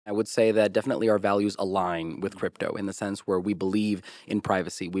I would say that definitely our values align with crypto in the sense where we believe in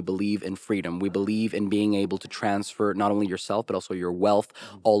privacy, we believe in freedom, we believe in being able to transfer not only yourself but also your wealth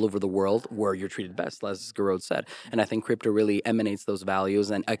all over the world where you're treated best, as Garode said. And I think crypto really emanates those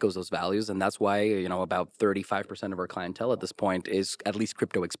values and echoes those values, and that's why about 35% of our clientele at this point is at least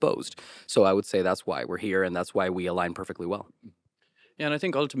crypto exposed. So I would say that's why we're here, and that's why we align perfectly well. Yeah, and I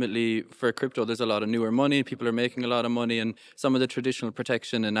think ultimately for crypto, there's a lot of newer money. People are making a lot of money, and some of the traditional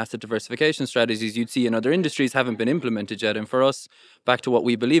protection and asset diversification strategies you'd see in other industries haven't been implemented yet. And for us, back to what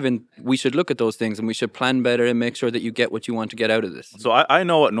we believe in, we should look at those things and we should plan better and make sure that you get what you want to get out of this. So I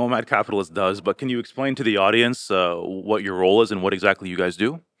know what Nomad Capitalist does, but can you explain to the audience what your role is and what exactly you guys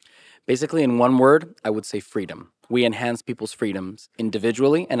do? Basically, in one word, I would say freedom. We enhance people's freedoms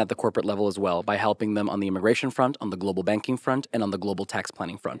individually and at the corporate level as well by helping them on the immigration front, on the global banking front, and on the global tax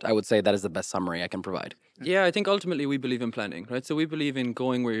planning front. I would say that is the best summary I can provide. Yeah, I think ultimately we believe in planning, right? So we believe in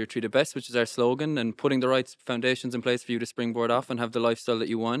going where you're treated best, which is our slogan, and putting the right foundations in place for you to springboard off and have the lifestyle that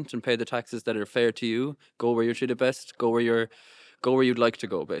you want and pay the taxes that are fair to you. Go where you're treated best. Go where you'd like to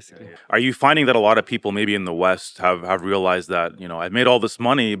go, basically. Are you finding that a lot of people, maybe in the West, have realized that, I've made all this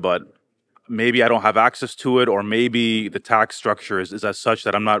money, but maybe I don't have access to it, or maybe the tax structure is as such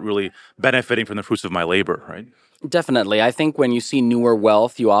that I'm not really benefiting from the fruits of my labor, right? Definitely. I think when you see newer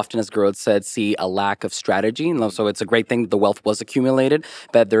wealth, you often, as Garode said, see a lack of strategy. And so it's a great thing that the wealth was accumulated,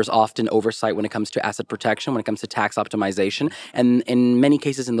 but there's often oversight when it comes to asset protection, when it comes to tax optimization. And in many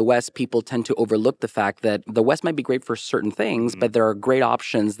cases in the West, people tend to overlook the fact that the West might be great for certain things, but there are great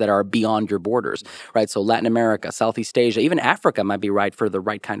options that are beyond your borders, right? So Latin America, Southeast Asia, even Africa might be right for the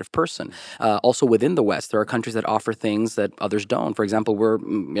right kind of person. Also within the West, there are countries that offer things that others don't. For example, we're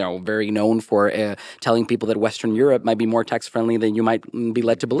very known for telling people that Western Europe might be more tax friendly than you might be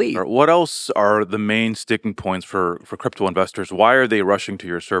led to believe. What else are the main sticking points for crypto investors? Why are they rushing to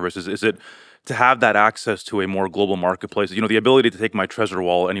your services? Is it to have that access to a more global marketplace? The ability to take my treasure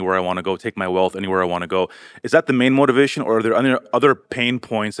wallet anywhere I want to go, take my wealth anywhere I want to go. Is that the main motivation, or are there other pain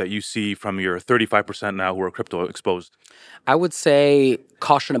points that you see from your 35% now who are crypto exposed? I would say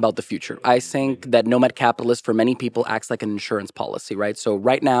caution about the future. I think that Nomad Capitalist for many people acts like an insurance policy, right? So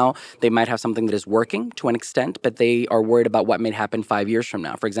right now, they might have something that is working to an extent, but they are worried about what may happen 5 years from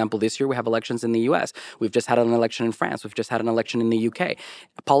now. For example, this year we have elections in the US. We've just had an election in France. We've just had an election in the UK.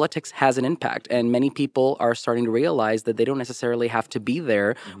 Politics has an impact, and many people are starting to realize that they don't necessarily have to be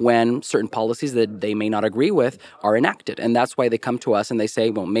there when certain policies that they may not agree with are enacted. And that's why they come to us and they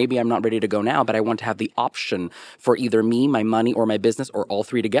say, well, maybe I'm not ready to go now, but I want to have the option for either me, my money, or my business, or all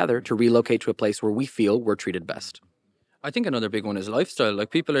three together to relocate to a place where we feel we're treated best. I think another big one is lifestyle.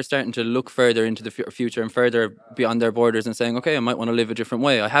 Like, people are starting to look further into the future and further beyond their borders and saying, okay, I might want to live a different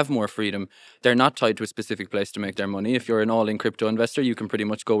way. I have more freedom. They're not tied to a specific place to make their money. If you're an all-in crypto investor, you can pretty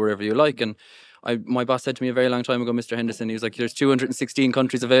much go wherever you like. And my boss said to me a very long time ago, Mr. Henderson, he was like, there's 216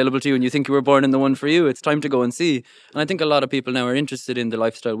 countries available to you and you think you were born in the one for you. It's time to go and see. And I think a lot of people now are interested in the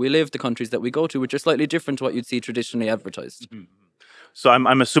lifestyle we live, the countries that we go to, which are slightly different to what you'd see traditionally advertised. Mm-hmm. So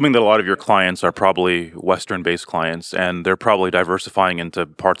I'm assuming that a lot of your clients are probably Western-based clients, and they're probably diversifying into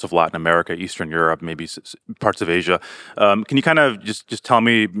parts of Latin America, Eastern Europe, maybe parts of Asia. Can you kind of just tell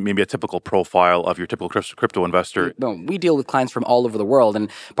me maybe a typical profile of your typical crypto investor? No, we deal with clients from all over the world, and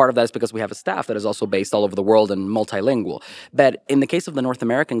part of that is because we have a staff that is also based all over the world and multilingual. But in the case of the North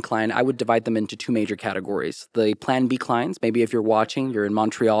American client, I would divide them into two major categories. The Plan B clients, maybe if you're watching, you're in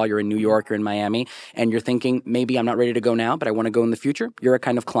Montreal, you're in New York, you're in Miami, and you're thinking, maybe I'm not ready to go now, but I want to go in the future. You're a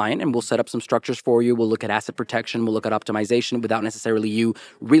kind of client, and we'll set up some structures for you. We'll look at asset protection. We'll look at optimization without necessarily you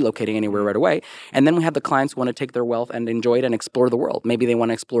relocating anywhere right away. And then we have the clients who want to take their wealth and enjoy it and explore the world. Maybe they want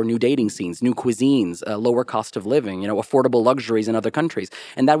to explore new dating scenes, new cuisines, lower cost of living, affordable luxuries in other countries.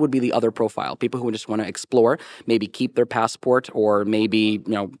 And that would be the other profile. People who just want to explore, maybe keep their passport, or maybe,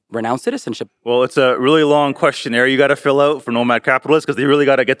 renounce citizenship. Well, it's a really long questionnaire you got to fill out for Nomad Capitalist, because they really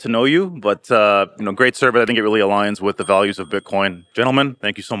got to get to know you. But, great service. I think it really aligns with the values of Bitcoin. Gentlemen,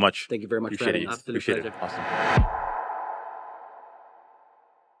 thank you so much. Thank you very much. Appreciate it. Absolute Appreciate pleasure. it. Awesome.